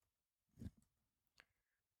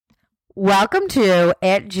Welcome to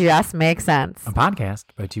It Just Makes Sense, A podcast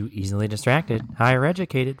by two easily distracted, higher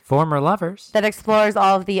educated, former lovers that explores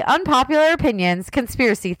all of the unpopular opinions,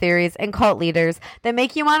 conspiracy theories, and cult leaders that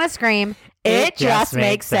make you want to scream, It just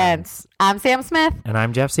makes sense. I'm Sam Smith. And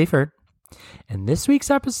I'm Jeff Seifert. And this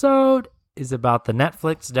week's episode is about the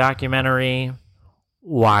Netflix documentary,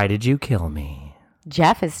 Why Did You Kill Me?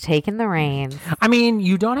 Jeff is taking the reins. I mean,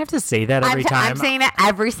 you don't have to say that every time. I'm saying it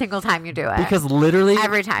every single time you do it. Because literally,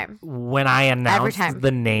 every time. When I announce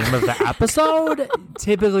the name of the episode,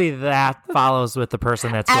 typically that follows with the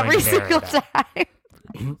person that's going to narrate every single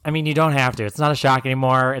time. I mean, you don't have to. It's not a shock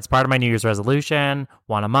anymore. It's part of my New Year's resolution.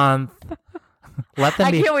 One a month. Let them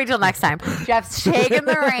I can't wait till next time. Jeff's taking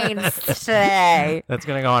the reins today. That's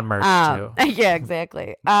going to go on merch, too. Yeah,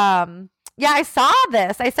 exactly. Yeah, I saw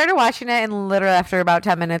this. I started watching it, and literally after about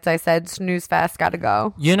 10 minutes, I said, snooze fast, gotta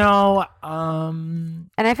go. You know, and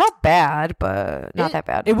I felt bad, but not that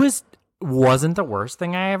bad. It wasn't the worst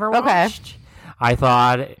thing I ever watched. Okay. I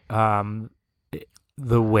thought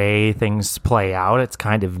the way things play out, it's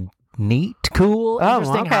kind of neat, cool,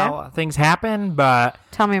 interesting how things happen, but...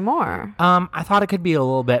 Tell me more. I thought it could be a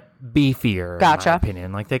little bit beefier, Gotcha. In my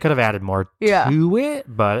opinion. Like, they could have added more to it,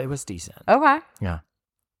 but it was decent. Okay. Yeah.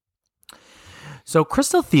 So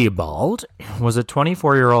Crystal Theobald was a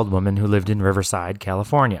 24-year-old woman who lived in Riverside,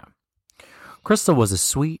 California. Crystal was a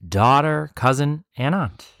sweet daughter, cousin, and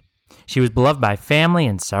aunt. She was beloved by family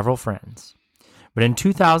and several friends. But in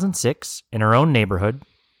 2006, in her own neighborhood,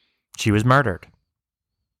 she was murdered.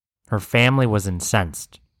 Her family was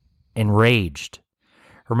incensed, enraged.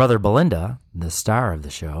 Her mother, Belinda, the star of the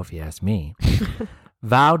show, if you ask me,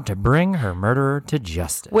 vowed to bring her murderer to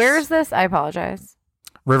justice. Where is this? I apologize.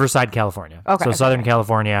 Riverside, California. Okay. So Southern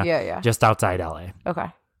California. Yeah. Just outside LA. Okay.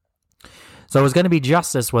 So it was going to be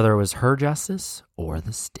justice, whether it was her justice or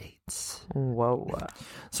the state's. Whoa.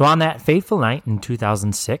 So on that fateful night in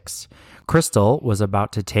 2006, Crystal was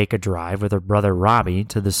about to take a drive with her brother Robbie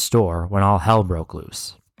to the store when all hell broke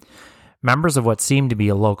loose. Members of what seemed to be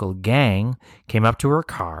a local gang came up to her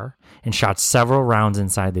car and shot several rounds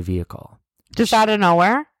inside the vehicle. Just out of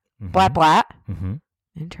nowhere? Mm-hmm. Blat? Mm-hmm.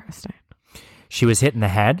 Interesting. She was hit in the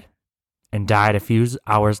head and died a few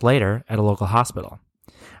hours later at a local hospital.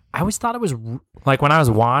 I always thought it was, like when I was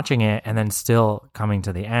watching it and then still coming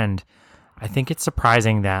to the end, I think it's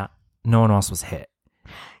surprising that no one else was hit.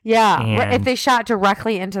 Yeah, and, if they shot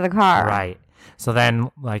directly into the car. Right. So then,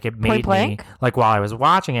 like, it made me, like, while I was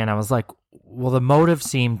watching it, I was like, well, the motive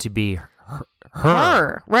seemed to be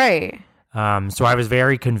her. Right. So I was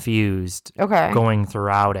very confused going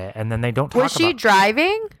throughout it. And then they don't talk about... Was she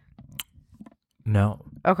driving? No.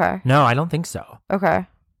 Okay. No, I don't think so. Okay.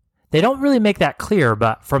 They don't really make that clear,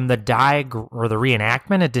 but from the or the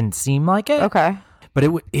reenactment, it didn't seem like it. Okay. But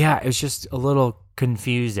it was just a little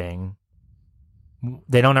confusing.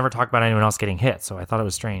 They don't ever talk about anyone else getting hit, so I thought it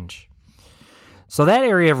was strange. So that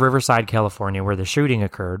area of Riverside, California, where the shooting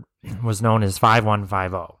occurred, was known as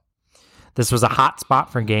 5150. This was a hot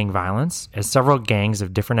spot for gang violence, as several gangs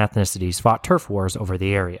of different ethnicities fought turf wars over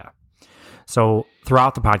the area. So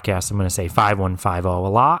throughout the podcast, I'm going to say 5150 a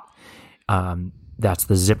lot. That's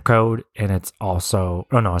the zip code, and it's also...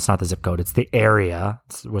 Oh, no, it's not the zip code. It's the area.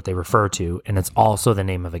 It's what they refer to, and it's also the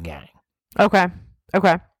name of a gang. Okay.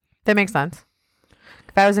 That makes sense.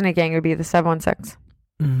 If I was in a gang, it would be the 716.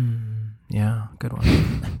 Yeah, good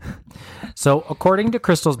one. So according to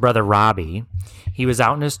Crystal's brother, Robbie, he was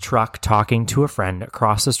out in his truck talking to a friend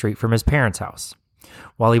across the street from his parents' house.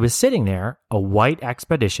 While he was sitting there, a white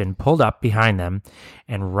Expedition pulled up behind them,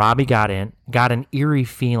 and Robbie got an eerie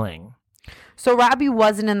feeling. So Robbie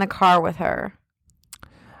wasn't in the car with her?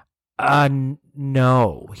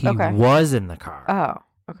 No. He was in the car.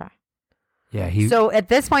 Oh, okay. Yeah, So at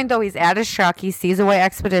this point, though, he's at his truck. He sees a white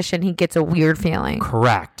Expedition. He gets a weird feeling.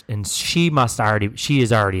 Correct. And she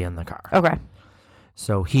is already in the car. Okay.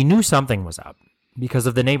 So he knew something was up because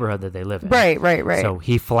of the neighborhood that they live in. Right. So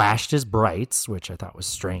he flashed his brights, which I thought was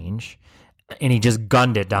strange, and he just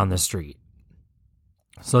gunned it down the street.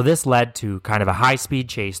 So this led to kind of a high-speed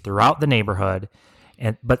chase throughout the neighborhood,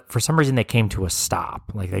 but for some reason they came to a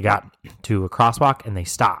stop. Like they got to a crosswalk and they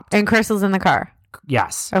stopped. And Crystal's in the car?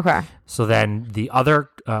 Yes. Okay. So then the other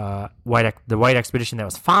white Expedition that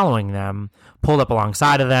was following them pulled up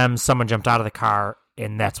alongside of them. Someone jumped out of the car,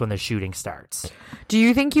 and that's when the shooting starts. Do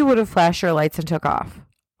you think you would have flashed your lights and took off?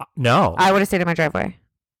 No. I would have stayed in my driveway.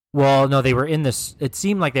 Well, no, they were in this. It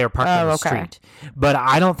seemed like they were parked on the street, but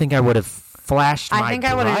I don't think I would have flashed my I think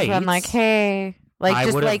I would have been like, "Hey, Like, I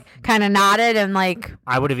just would've- like kind of nodded and like,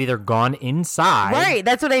 I would have either gone inside right.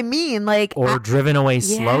 That's what I mean. Like, or driven away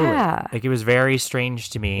slowly. Yeah. Like, it was very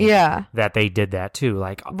strange to me yeah. that they did that too.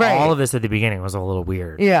 Like, Right. all of this at the beginning was a little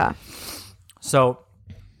weird. Yeah. So,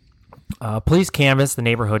 police canvassed the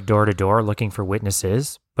neighborhood door to door looking for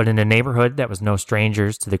witnesses, but in a neighborhood that was no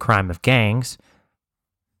strangers to the crime of gangs,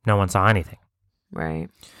 no one saw anything. Right.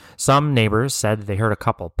 Some neighbors said that they heard a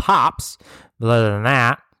couple pops, but other than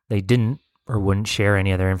that, they didn't or wouldn't share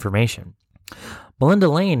any other information. Belinda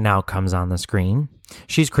Lane now comes on the screen.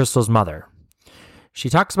 She's Crystal's mother. She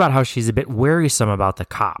talks about how she's a bit worrisome about the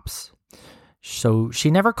cops. So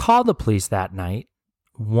she never called the police that night.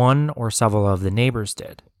 One or several of the neighbors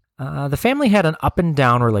did. The family had an up and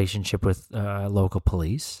down relationship with local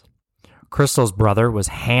police. Crystal's brother was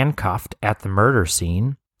handcuffed at the murder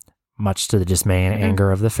scene, much to the dismay and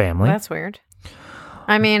anger of the family. That's weird.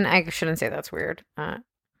 I mean, I shouldn't say that's weird.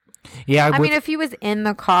 Yeah, I mean, if he was in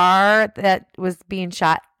the car that was being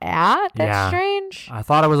shot at, that's strange. I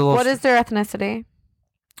thought it was a little. What is their ethnicity?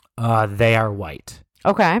 They are white.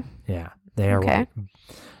 Okay. Yeah, they are Okay.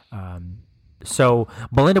 white. So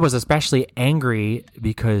Belinda was especially angry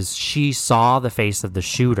because she saw the face of the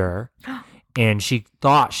shooter and she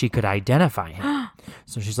thought she could identify him.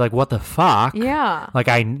 So she's like, what the fuck? Yeah.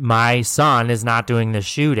 Like, my son is not doing the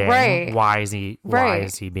shooting. Right. Why is he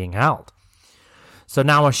Right. being held? So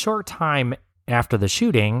now, a short time after the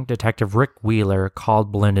shooting, Detective Rick Wheeler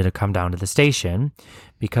called Belinda to come down to the station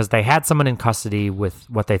because they had someone in custody with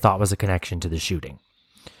what they thought was a connection to the shooting.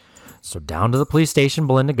 So down to the police station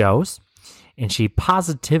Belinda goes, and she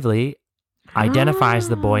positively identifies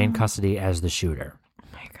the boy in custody as the shooter. Oh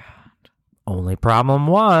my God. Only problem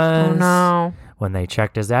was, Oh no. when they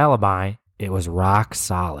checked his alibi, it was rock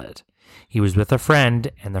solid. He was with a friend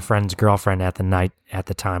and the friend's girlfriend at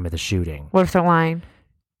the time of the shooting. What if they're lying?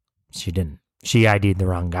 She didn't. She ID'd the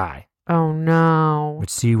wrong guy. Oh no. But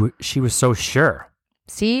she was so sure.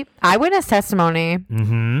 See, eyewitness testimony.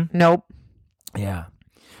 Mm-hmm. Nope. Yeah.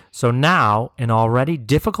 So now, an already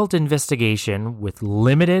difficult investigation with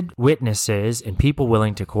limited witnesses and people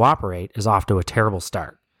willing to cooperate is off to a terrible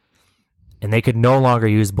start. And they could no longer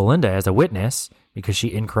use Belinda as a witness because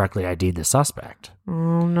she incorrectly ID'd the suspect.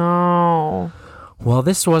 Oh no. Well,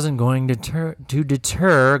 this wasn't going to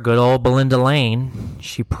deter good old Belinda Lane.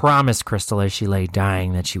 She promised Crystal as she lay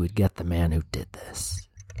dying that she would get the man who did this.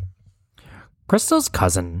 Crystal's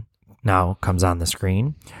cousin now comes on the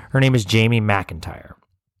screen. Her name is Jamie McIntyre.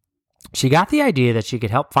 She got the idea that she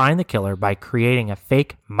could help find the killer by creating a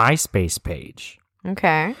fake MySpace page.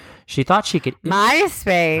 Okay. She thought she could...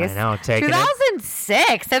 MySpace. I know, taking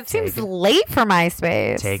 2006. That seems late for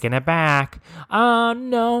MySpace. Taking it back.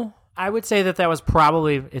 No. I would say that was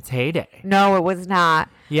probably its heyday. No, it was not.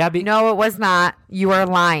 Yeah. No, it was not. You are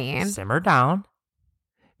lying. Simmer down.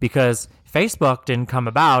 Because Facebook didn't come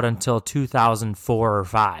about until 2004 or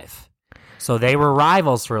 5. So they were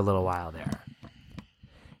rivals for a little while there.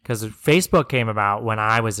 Because Facebook came about when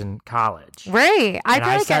I was in college. Right.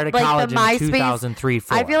 I started college in 2003,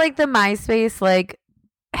 4. I feel like the MySpace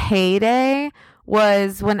heyday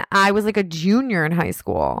was when I was a junior in high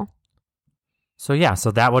school. So yeah, so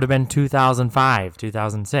that would have been 2005,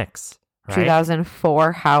 2006, right?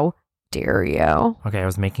 2004. How dare you? Okay, I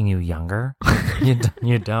was making you younger.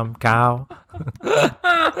 you dumb cow.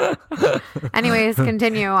 Anyways,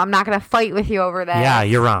 continue. I'm not going to fight with you over that. Yeah,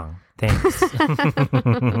 you're wrong. Thanks.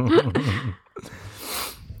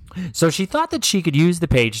 So she thought that she could use the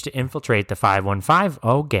page to infiltrate the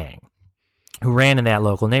 5150 gang, who ran in that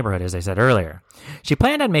local neighborhood, as I said earlier. She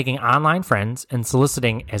planned on making online friends and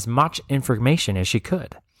soliciting as much information as she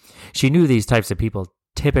could. She knew these types of people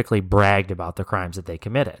typically bragged about the crimes that they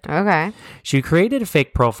committed. Okay. She created a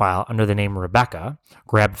fake profile under the name Rebecca,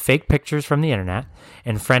 grabbed fake pictures from the internet,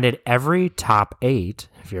 and friended every top 8,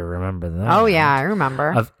 if you remember that. Oh, yeah, I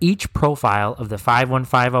remember. Of each profile of the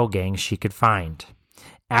 5150 gang she could find.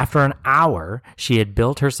 After an hour, she had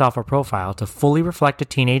built herself a profile to fully reflect a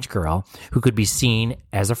teenage girl who could be seen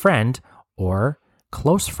as a friend or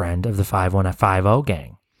close friend of the 5150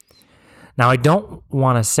 gang. Now, I don't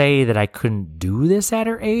want to say that I couldn't do this at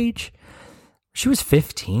her age. She was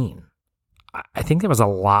 15. I think that was a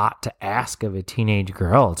lot to ask of a teenage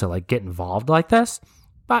girl to get involved like this,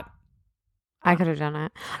 but I could have done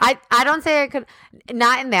it. I don't say I could,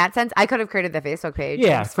 not in that sense. I could have created the Facebook page.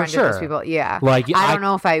 Yeah, and for friended sure. Those people. Yeah. I don't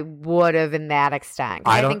know if I would have in that extent.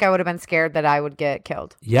 I think I would have been scared that I would get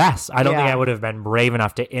killed. Yes, I don't think I would have been brave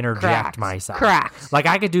enough to interject myself. Correct.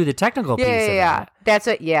 I could do the technical piece of that. That's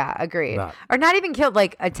what, agreed. But, or not even killed,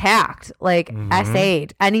 attacked,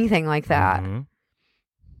 essayed, anything like that.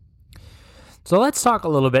 So let's talk a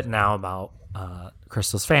little bit now about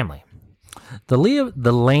Crystal's family. The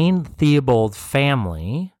Lane Theobald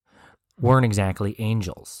family weren't exactly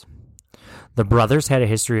angels. The brothers had a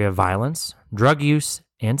history of violence, drug use,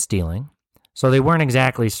 and stealing, so they weren't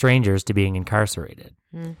exactly strangers to being incarcerated.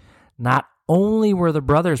 Not only were the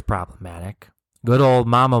brothers problematic, good old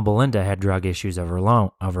Mama Belinda had drug issues of her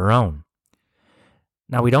own.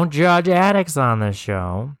 Now, we don't judge addicts on this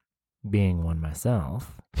show, being one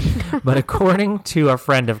myself, but according to a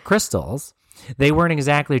friend of Crystal's, they weren't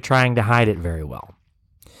exactly trying to hide it very well.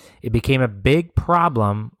 It became a big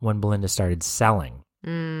problem when Belinda started selling.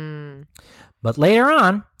 But later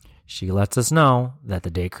on, she lets us know that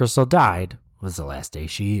the day Crystal died was the last day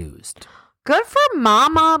she used. Good for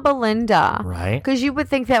Mama Belinda. Right? Because you would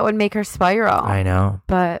think that would make her spiral. I know.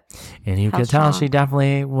 But And you could tell she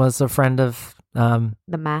definitely was a friend of... the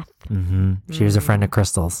meth. She was a friend of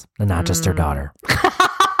Crystal's and not just her daughter.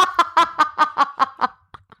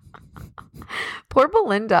 Poor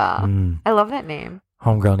Belinda. I love that name.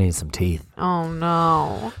 Homegirl needs some teeth. Oh,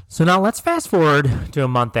 no. So now let's fast forward to a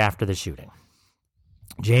month after the shooting.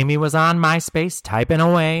 Jamie was on MySpace typing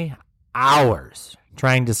away hours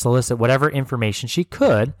trying to solicit whatever information she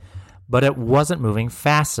could, but it wasn't moving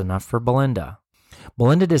fast enough for Belinda.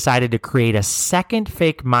 Belinda decided to create a second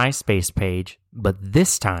fake MySpace page, but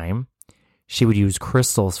this time she would use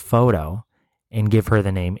Crystal's photo and give her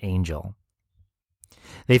the name Angel.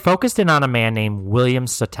 They focused in on a man named William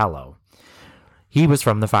Sotelo. He was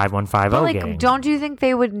from the 5150 gang. Don't you think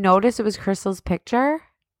they would notice it was Crystal's picture?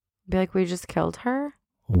 Be like, we just killed her?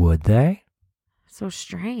 Would they? So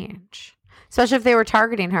strange. Especially if they were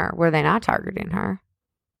targeting her. Were they not targeting her?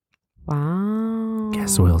 Wow.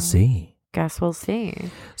 Guess we'll see.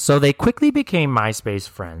 So they quickly became MySpace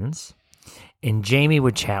friends, and Jamie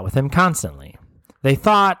would chat with him constantly. They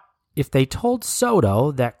thought if they told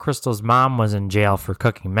Soto that Crystal's mom was in jail for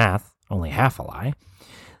cooking meth, only half a lie,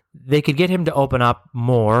 they could get him to open up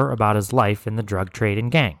more about his life in the drug trade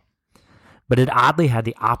and gang. But it oddly had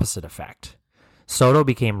the opposite effect. Soto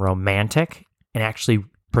became romantic and actually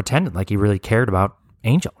pretended like he really cared about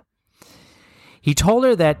Angel. He told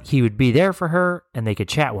her that he would be there for her and they could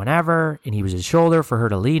chat whenever, and he was his shoulder for her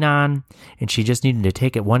to lean on, and she just needed to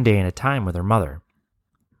take it one day at a time with her mother.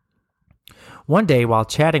 One day, while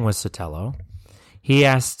chatting with Sotelo, he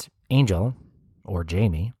asked Angel, or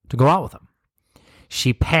Jamie, to go out with him.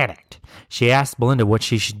 She panicked. She asked Belinda what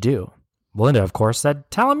she should do. Belinda, of course, said,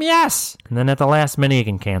 tell him yes, and then at the last minute he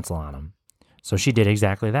can cancel on him. So she did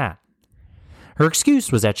exactly that. Her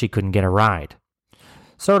excuse was that she couldn't get a ride.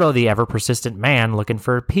 Soto, the ever-persistent man looking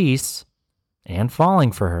for a piece and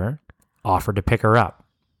falling for her, offered to pick her up.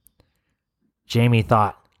 Jamie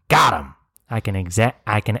thought, got him. I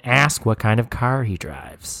can ask what kind of car he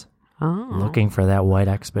drives. Oh. Looking for that white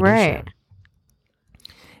Expedition. Right.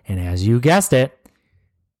 And as you guessed it,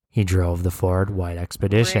 he drove the Ford White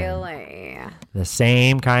Expedition. Really? The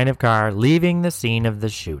same kind of car, leaving the scene of the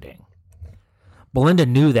shooting. Belinda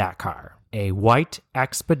knew that car, a white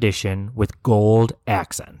Expedition with gold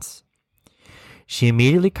accents. She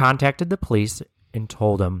immediately contacted the police and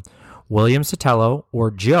told them William Sotelo,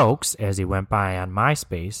 or Jokes, as he went by on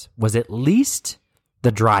MySpace, was at least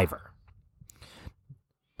the driver.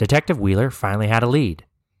 Detective Wheeler finally had a lead.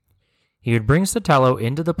 He would bring Sotelo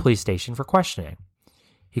into the police station for questioning.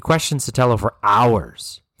 He questioned Sotelo for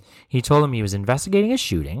hours. He told him he was investigating a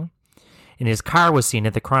shooting, and his car was seen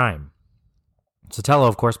at the crime. Sotelo,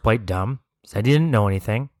 of course, played dumb, said he didn't know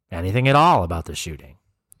anything at all about the shooting.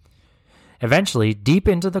 Eventually, deep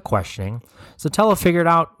into the questioning, Sotelo figured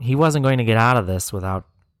out he wasn't going to get out of this without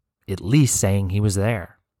at least saying he was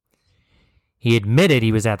there. He admitted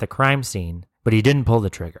he was at the crime scene, but he didn't pull the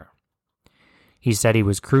trigger. He said he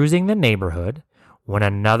was cruising the neighborhood when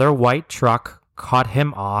another white truck cut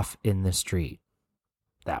him off in the street.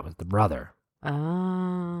 That was the brother.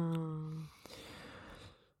 Oh.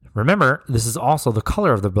 Remember, this is also the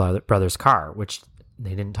color of the brother's car, which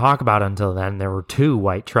they didn't talk about until then. There were 2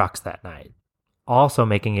 white trucks that night, also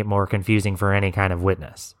making it more confusing for any kind of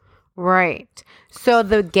witness. Right. So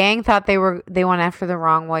the gang thought they went after the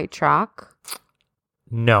wrong white truck?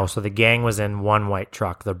 No, so the gang was in one white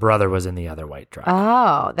truck. The brother was in the other white truck.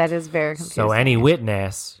 Oh, that is very confusing. So any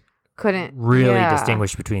witness couldn't really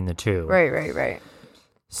distinguish between the two. Right.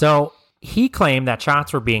 So he claimed that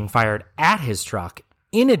shots were being fired at his truck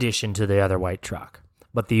in addition to the other white truck.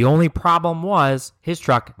 But the only problem was his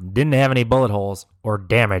truck didn't have any bullet holes or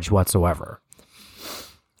damage whatsoever.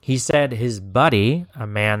 He said his buddy, a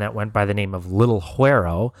man that went by the name of Little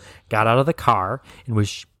Huero, got out of the car and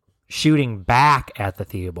was shooting back at the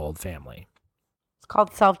Theobald family. It's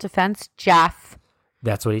called self-defense, Jeff.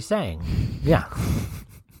 That's what he's saying. Yeah.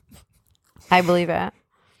 I believe it.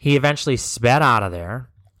 He eventually sped out of there,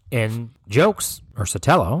 and Jokes, or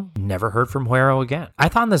Sotelo, never heard from Huero again. I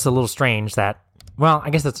found this a little strange that, well, I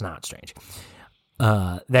guess it's not strange,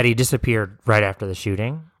 that he disappeared right after the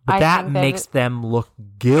shooting. But that makes them look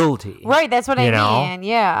guilty. Right, that's what I know? mean.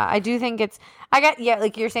 Yeah, I do think it's...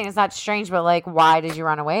 like you're saying it's not strange, but like, why did you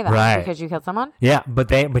run away then? Right. Because you killed someone? Yeah, but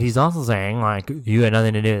he's also saying, like, you had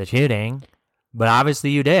nothing to do with the shooting, but obviously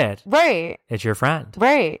you did. Right. It's your friend.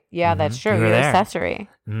 Right. Yeah, that's true. You were You're there. accessory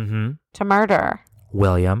to murder.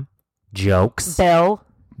 William Jokes.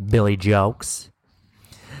 Billy Jokes.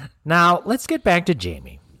 Now, let's get back to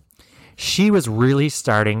Jamie. She was really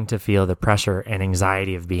starting to feel the pressure and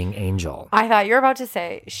anxiety of being Angel. I thought you were about to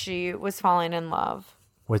say she was falling in love.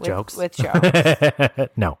 With Jokes? With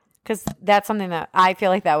Jokes. No. Because that's something that I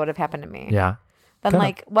feel like that would have happened to me. Yeah. Then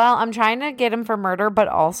like, well, I'm trying to get him for murder, but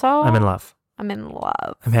also... I'm in love. I'm in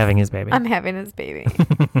love. I'm having his baby. I'm having his baby.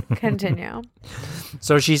 Continue.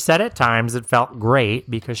 So she said at times it felt great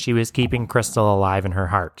because she was keeping Crystal alive in her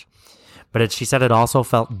heart. But she said it also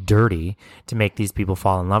felt dirty to make these people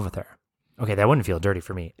fall in love with her. Okay, that wouldn't feel dirty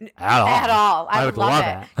for me at all. At all. I would love it.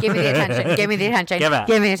 that. Give me the attention. Give me the attention. Give it.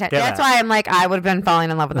 Give me the attention. Give That's it. why I'm like, I would have been falling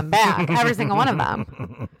in love with them back. Every single one of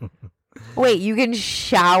them. Wait, you can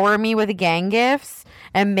shower me with gang gifts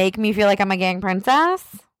and make me feel like I'm a gang princess?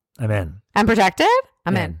 I'm in. I'm protected?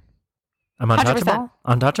 I'm in. I'm untouchable? 100%.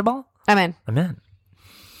 Untouchable? I'm in. I'm in.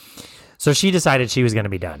 So she decided she was going to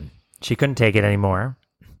be done. She couldn't take it anymore.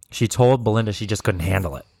 She told Belinda she just couldn't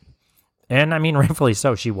handle it. And I mean, rightfully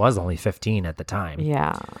so. She was only 15 at the time.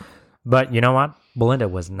 Yeah. But you know what? Belinda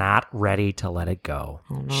was not ready to let it go.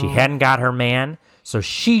 Oh, no. She hadn't got her man, so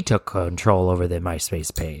she took control over the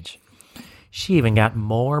MySpace page. She even got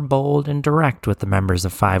more bold and direct with the members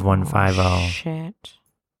of 5150. Oh, shit.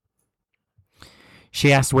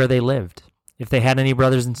 She asked where they lived, if they had any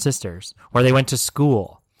brothers and sisters, where they went to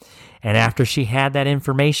school. And after she had that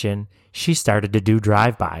information, she started to do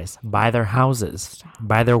drive-bys, by their houses,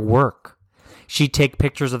 by their work. She'd take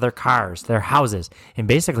pictures of their cars, their houses, and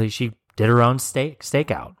basically she did her own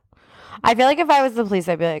stakeout. I feel like if I was the police,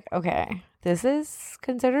 I'd be like, okay, this is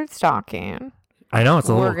considered stalking. I know, it's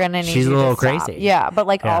a We're little, gonna need she's a you little to stop. crazy. Yeah, but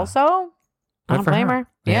like Yeah. also, I Good don't for blame her. her.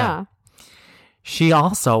 Yeah. Yeah. She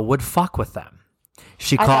also would fuck with them.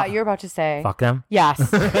 She I called thought you were about to say. fuck them. Yes.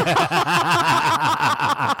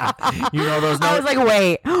 You know those I was like,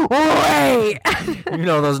 wait. you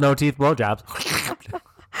know those no teeth blowjobs.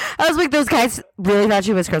 I was like, those guys really thought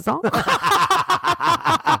she was Crystal?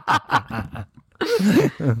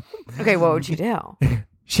 Okay, what would you do?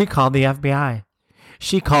 She called the FBI.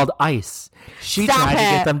 She called ICE. She Stop tried to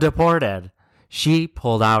get it. them deported. She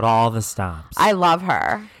pulled out all the stops. I love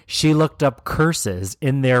her. She looked up curses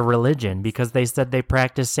in their religion because they said they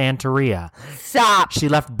practiced Santeria. Stop. She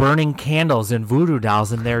left burning candles and voodoo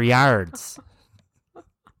dolls in their yards.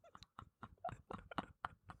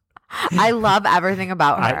 I love everything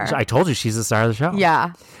about her. I told you she's the star of the show.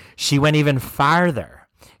 Yeah. She went even farther.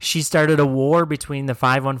 She started a war between the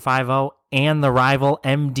 5150 and the rival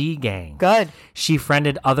MD gang. Good. She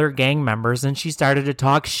friended other gang members and she started to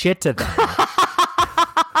talk shit to them.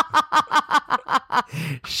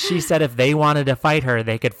 She said if they wanted to fight her,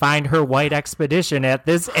 they could find her white expedition at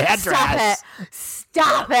this address.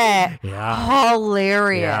 Stop it. Yeah.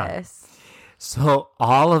 Hilarious. So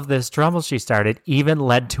all of this trouble she started even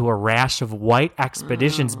led to a rash of white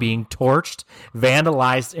expeditions being torched,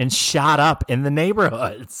 vandalized, and shot up in the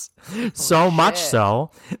neighborhoods. So much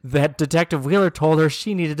so that Detective Wheeler told her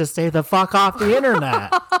she needed to stay the fuck off the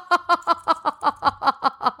internet.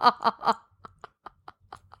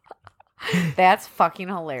 That's fucking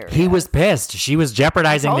hilarious. He was pissed. She was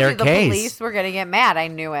jeopardizing Told their you the case. police were going to get mad. I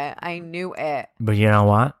knew it. I knew it. But you know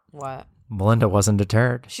what? What? Belinda wasn't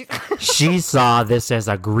deterred. She saw this as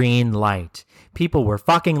a green light. People were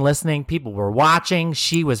fucking listening. People were watching.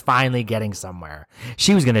 She was finally getting somewhere.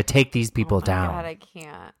 She was going to take these people down. God, I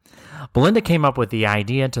can't. Belinda came up with the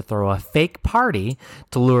idea to throw a fake party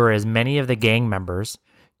to lure as many of the gang members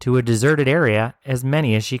to a deserted area, as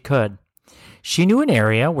many as she could. She knew an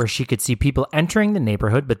area where she could see people entering the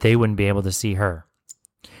neighborhood, but they wouldn't be able to see her.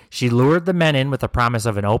 She lured the men in with the promise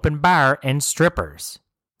of an open bar and strippers.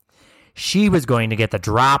 She was going to get the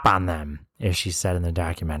drop on them, as she said in the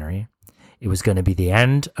documentary. It was going to be the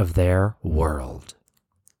end of their world.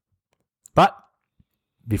 But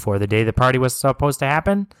before the day the party was supposed to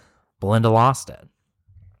happen, Belinda lost it.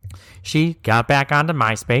 She got back onto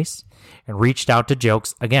MySpace and reached out to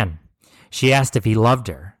Jokes again. She asked if he loved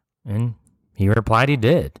her, and he replied he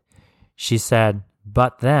did. She said,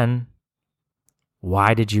 "But then,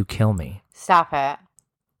 why did you kill me?" Stop it.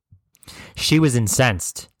 She was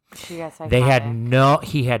incensed. She got psychotic.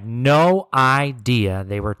 He had no idea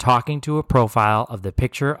they were talking to a profile of the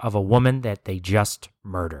picture of a woman that they just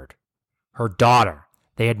murdered. Her daughter.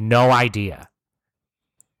 They had no idea.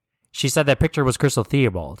 She said that picture was Crystal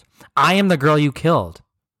Theobald. I am the girl you killed.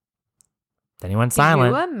 Then he went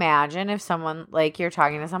silent. Can you imagine if someone, like, you're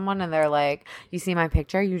talking to someone and they're like, you see my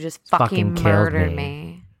picture? You just fucking killed murdered me.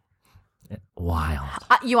 me. Wild.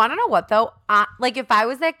 You want to know what, though? Like, if I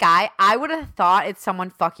was that guy, I would have thought it's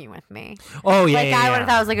someone fucking with me. Oh, yeah, Like, I would have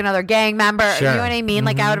thought it was, like, another gang member. Sure. You know what I mean?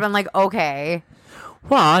 Like, I would have been like, okay.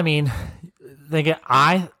 Well, I mean,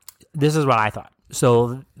 this is what I thought.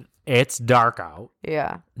 So it's dark out.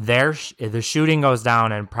 Yeah. The shooting goes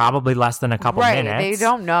down in probably less than a couple minutes. They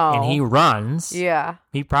don't know. And he runs. Yeah.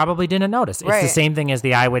 He probably didn't notice. It's the same thing as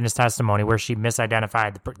the eyewitness testimony where she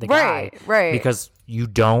misidentified the guy. Right. Because you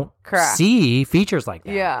don't see features like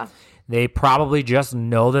that. Yeah. They probably just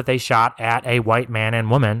know that they shot at a white man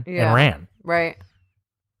and woman and ran. Right.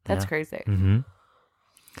 That's crazy. Mm-hmm.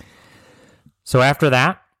 So after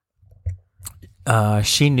that,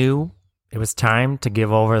 she knew it was time to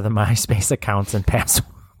give over the MySpace accounts and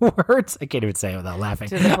passwords. I can't even say it without laughing.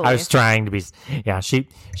 I was trying to be. Yeah, she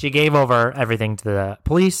gave over everything to the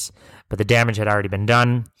police, but the damage had already been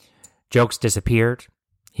done. Jokes disappeared.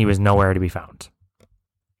 He was nowhere to be found.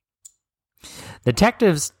 The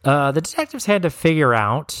detectives had to figure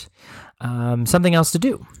out something else to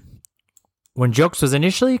do. When Jokes was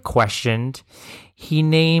initially questioned, he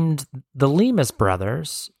named the Lemus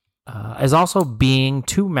brothers as also being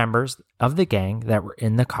two members of the gang that were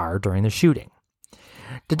in the car during the shooting.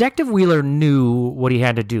 Detective Wheeler knew what he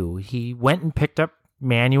had to do. He went and picked up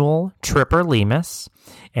Manuel Tripper Lemus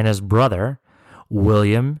and his brother,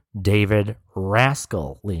 William David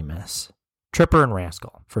Rascal Lemus. Tripper and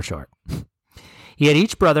Rascal, for short. He had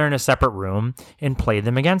each brother in a separate room and played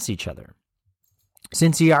them against each other.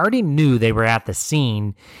 Since he already knew they were at the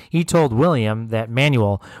scene, he told William that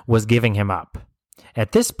Manuel was giving him up.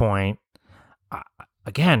 At this point,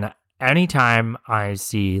 again, anytime I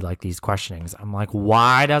see like these questionings, I'm like,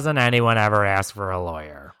 why doesn't anyone ever ask for a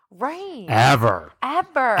lawyer? Right. Ever.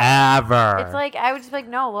 It's like, I would just be like,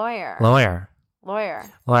 no, lawyer.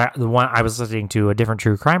 The one I was listening to a different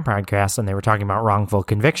true crime podcast, and they were talking about wrongful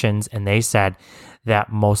convictions, and they said that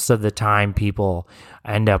most of the time people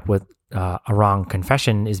end up with a wrong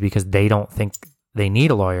confession is because they don't think they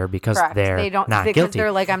need a lawyer because they're not guilty.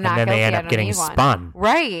 They're like, I'm not guilty. And then they end up getting spun.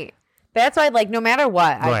 Right. That's why, like, no matter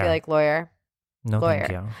what, I feel like lawyer. No, lawyer.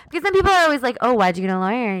 thank you. Because then people are always like, oh, why'd you get a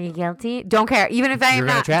lawyer? Are you guilty? Don't care. Even if I am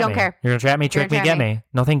not, don't care. You're going to trap me, trick me, get me.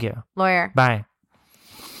 No, thank you. Lawyer. Bye.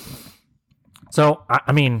 So,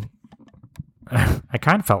 I mean, I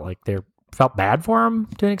kind of felt like they felt bad for him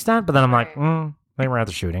to an extent, but then I'm like, they were at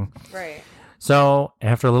the shooting. Right. So,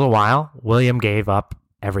 after a little while, William gave up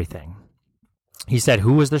everything. He said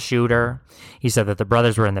who was the shooter. He said that the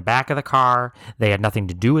brothers were in the back of the car. They had nothing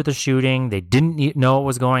to do with the shooting. They didn't know what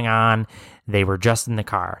was going on. They were just in the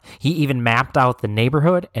car. He even mapped out the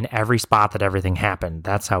neighborhood and every spot that everything happened.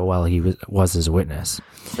 That's how well he was as a witness.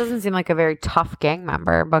 This doesn't seem like a very tough gang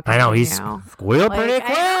member, but I know he's squealed pretty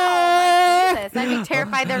quick. I'd be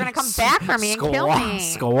terrified they're going to come back for me and kill me.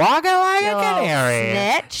 Squawk like a canary.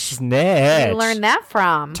 Snitch. Where you learned that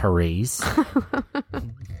from? Therese.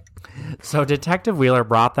 So Detective Wheeler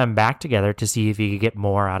brought them back together to see if he could get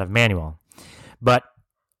more out of Manuel. But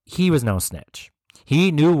he was no snitch.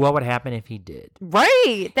 He knew what would happen if he did.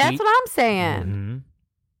 Right. That's what I'm saying. Mm-hmm.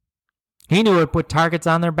 He knew it would put targets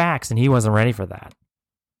on their backs, and he wasn't ready for that.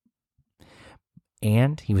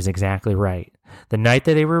 And he was exactly right. The night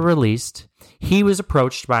that they were released, he was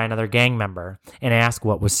approached by another gang member and asked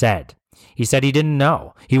what was said. He said he didn't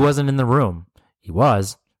know. He wasn't in the room. He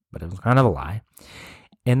was, but it was kind of a lie.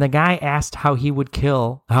 And the guy asked how he would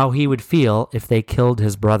feel if they killed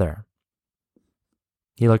his brother.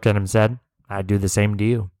 He looked at him and said, I'd do the same to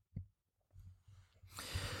you.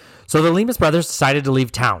 So the Lemus brothers decided to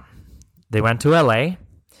leave town. They went to LA,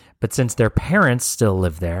 but since their parents still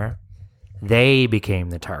lived there, they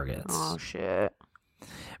became the targets. Oh, shit.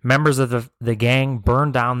 Members of the gang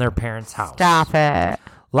burned down their parents' house. Stop it.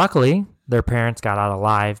 Luckily, their parents got out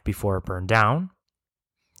alive before it burned down.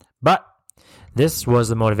 But this was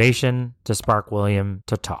the motivation to spark William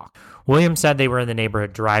to talk. William said they were in the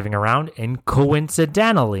neighborhood driving around and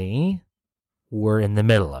coincidentally were in the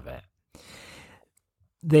middle of it.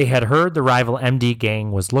 They had heard the rival MD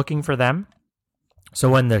gang was looking for them. So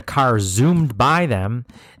when the car zoomed by them,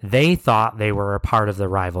 they thought they were a part of the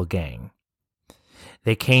rival gang.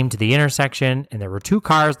 They came to the intersection and there were two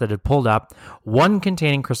cars that had pulled up, one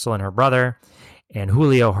containing Crystal and her brother, and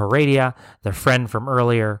Julio Heredia, the friend from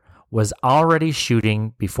earlier, was already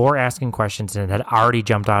shooting before asking questions and had already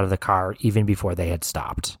jumped out of the car even before they had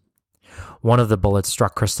stopped. One of the bullets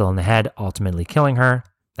struck Crystal in the head, ultimately killing her.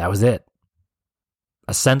 That was it.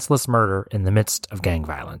 A senseless murder in the midst of gang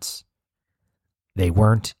violence. They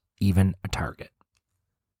weren't even a target.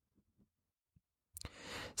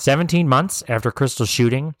 17 months after Crystal's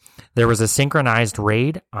shooting, there was a synchronized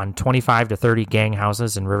raid on 25 to 30 gang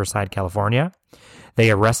houses in Riverside, California. They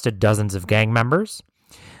arrested dozens of gang members.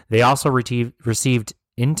 They also received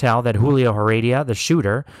intel that Julio Heredia, the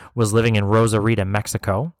shooter, was living in Rosarito,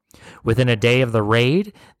 Mexico. Within a day of the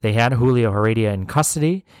raid, they had Julio Heredia in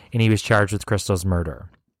custody, and he was charged with Crystal's murder.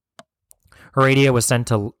 Heredia was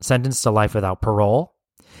sentenced to life without parole.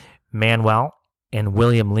 Manuel and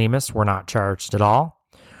William Lemus were not charged at all.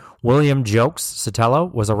 William Jokes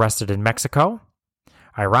Sotelo was arrested in Mexico.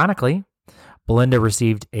 Ironically, Belinda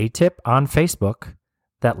received a tip on Facebook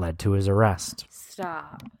that led to his arrest.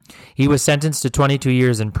 Stop. He was sentenced to 22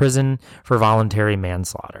 years in prison for voluntary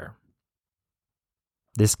manslaughter.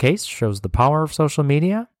 This case shows the power of social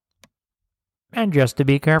media, and just to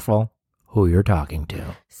be careful who you're talking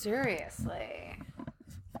to. Seriously.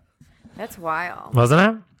 That's wild. Wasn't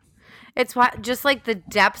it? It's just like the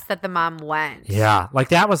depths that the mom went. Yeah, like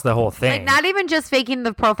that was the whole thing. Like not even just faking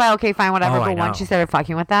the profile, okay, fine, whatever, Oh, I but once know. she started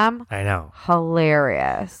fucking with them, I know.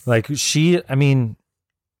 hilarious. Like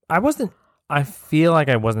I feel like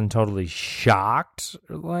I wasn't totally shocked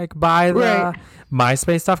like by the Right.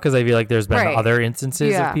 MySpace stuff because I feel like there's been Right. other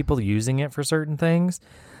instances Yeah. of people using it for certain things.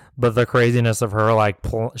 But the craziness of her, like,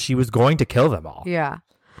 she was going to kill them all. Yeah.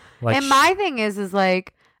 Like, And my thing is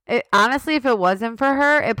like, honestly, if it wasn't for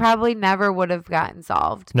her, it probably never would have gotten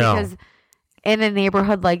solved. No. Because in a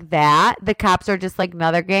neighborhood like that, the cops are just like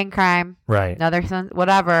another gang crime, right. another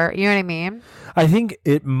whatever. You know what I mean? I think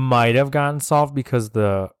it might have gotten solved because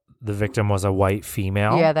the victim was a white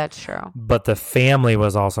female. Yeah, that's true. But the family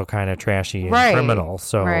was also kind of trashy and Right. criminal.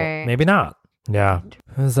 So Right. maybe not. Yeah.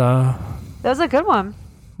 It was, That was a good one.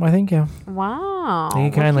 I think, yeah. Wow.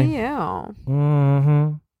 Thank you kindly. Look at you.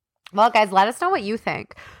 Mm-hmm. Well, guys, let us know what you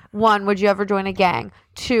think. 1, would you ever join a gang?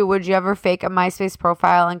 2, would you ever fake a MySpace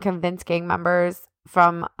profile and convince gang members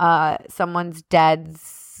from someone's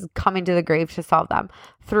deads coming to the grave to solve them?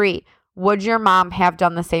 3, would your mom have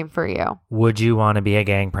done the same for you? Would you want to be a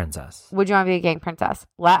gang princess? Would you want to be a gang princess?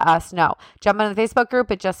 Let us know. Jump into the Facebook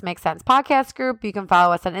group, It Just Makes Sense Podcast group. You can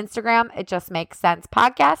follow us on Instagram, It Just Makes Sense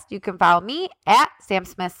Podcast. You can follow me at Sam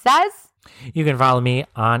Smith Says. You can follow me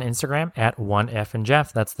on Instagram at 1F and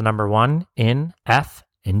Jeff. That's the number 1 in F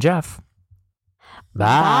in Jeff.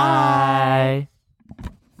 Bye.